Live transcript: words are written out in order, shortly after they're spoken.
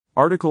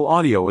Article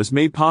audio is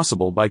made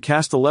possible by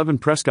Cast 11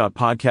 Prescott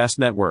Podcast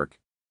Network,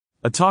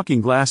 a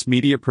Talking Glass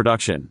media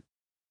production.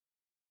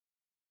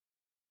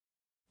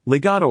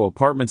 Legado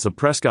Apartments of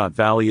Prescott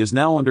Valley is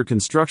now under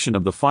construction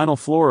of the final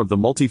floor of the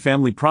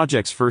multifamily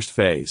project's first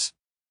phase.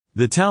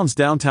 The town's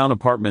downtown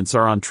apartments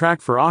are on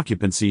track for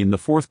occupancy in the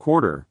fourth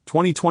quarter,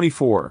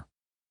 2024.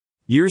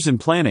 Years in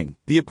planning,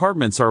 the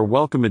apartments are a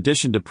welcome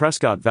addition to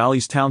Prescott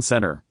Valley's town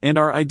center and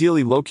are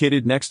ideally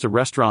located next to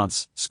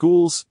restaurants,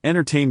 schools,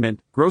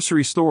 entertainment,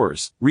 grocery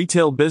stores,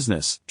 retail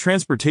business,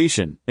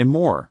 transportation, and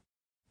more.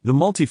 The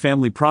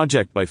multifamily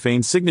project by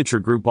Fain Signature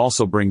Group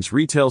also brings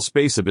retail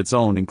space of its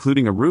own,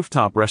 including a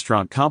rooftop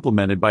restaurant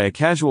complemented by a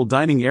casual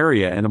dining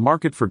area and a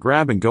market for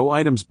grab-and-go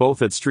items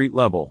both at street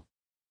level.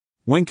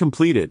 When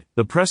completed,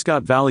 the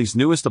Prescott Valley's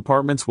newest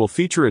apartments will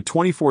feature a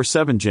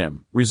 24/7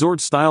 gym,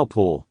 resort-style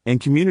pool,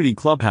 and community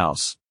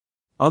clubhouse.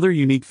 Other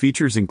unique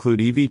features include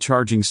EV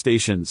charging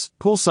stations,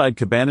 poolside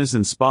cabanas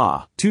and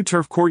spa, 2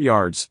 turf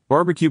courtyards,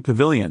 barbecue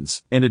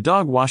pavilions, and a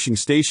dog washing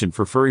station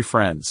for furry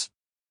friends.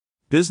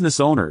 Business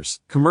owners,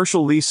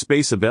 commercial lease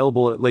space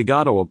available at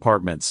Legado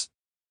Apartments.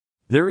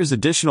 There is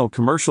additional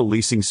commercial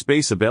leasing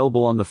space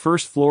available on the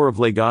first floor of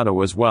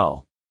Legado as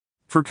well.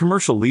 For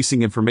commercial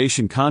leasing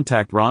information,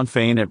 contact Ron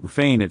Fain at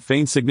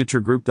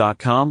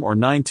fainsignaturegroup.com or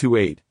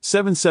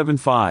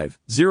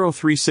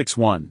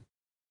 928-775-0361.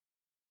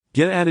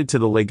 Get added to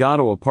the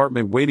Legado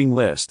apartment waiting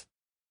list.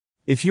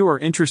 If you are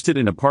interested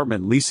in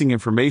apartment leasing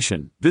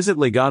information, visit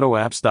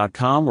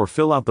legadoapps.com or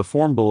fill out the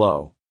form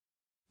below.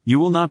 You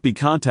will not be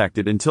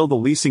contacted until the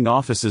leasing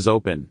office is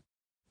open.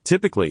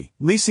 Typically,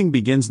 leasing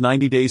begins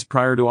 90 days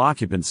prior to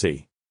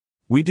occupancy.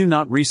 We do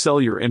not resell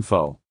your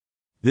info.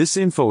 This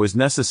info is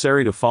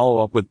necessary to follow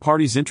up with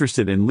parties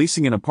interested in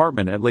leasing an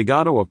apartment at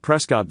Legado of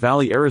Prescott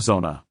Valley,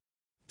 Arizona.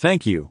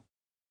 Thank you.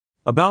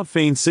 About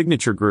Fain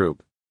Signature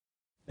Group.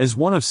 As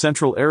one of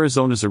Central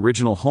Arizona's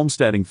original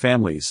homesteading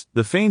families,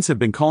 the Fains have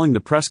been calling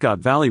the Prescott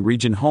Valley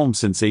region home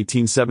since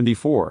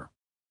 1874.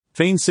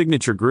 Fain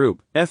Signature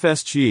Group,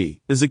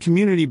 FSG, is a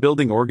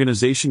community-building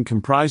organization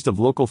comprised of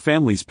local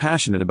families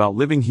passionate about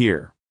living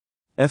here.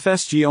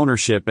 FSG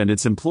ownership and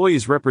its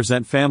employees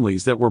represent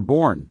families that were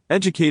born,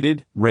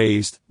 educated,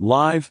 raised,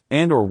 live,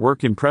 and/or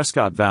work in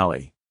Prescott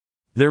Valley.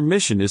 Their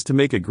mission is to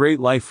make a great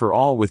life for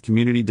all with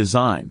community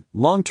design,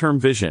 long-term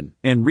vision,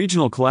 and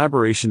regional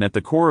collaboration at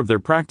the core of their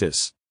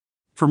practice.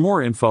 For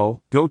more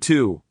info, go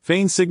to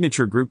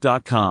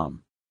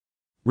fainsignaturegroup.com.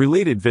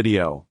 Related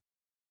video.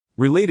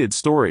 Related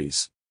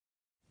stories.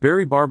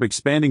 Berry Barb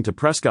expanding to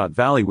Prescott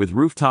Valley with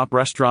rooftop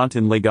restaurant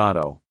in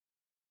Legado.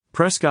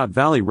 Prescott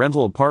Valley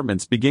rental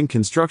apartments begin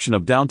construction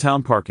of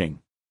downtown parking.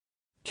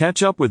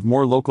 Catch up with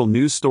more local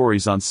news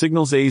stories on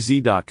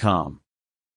signalsaz.com.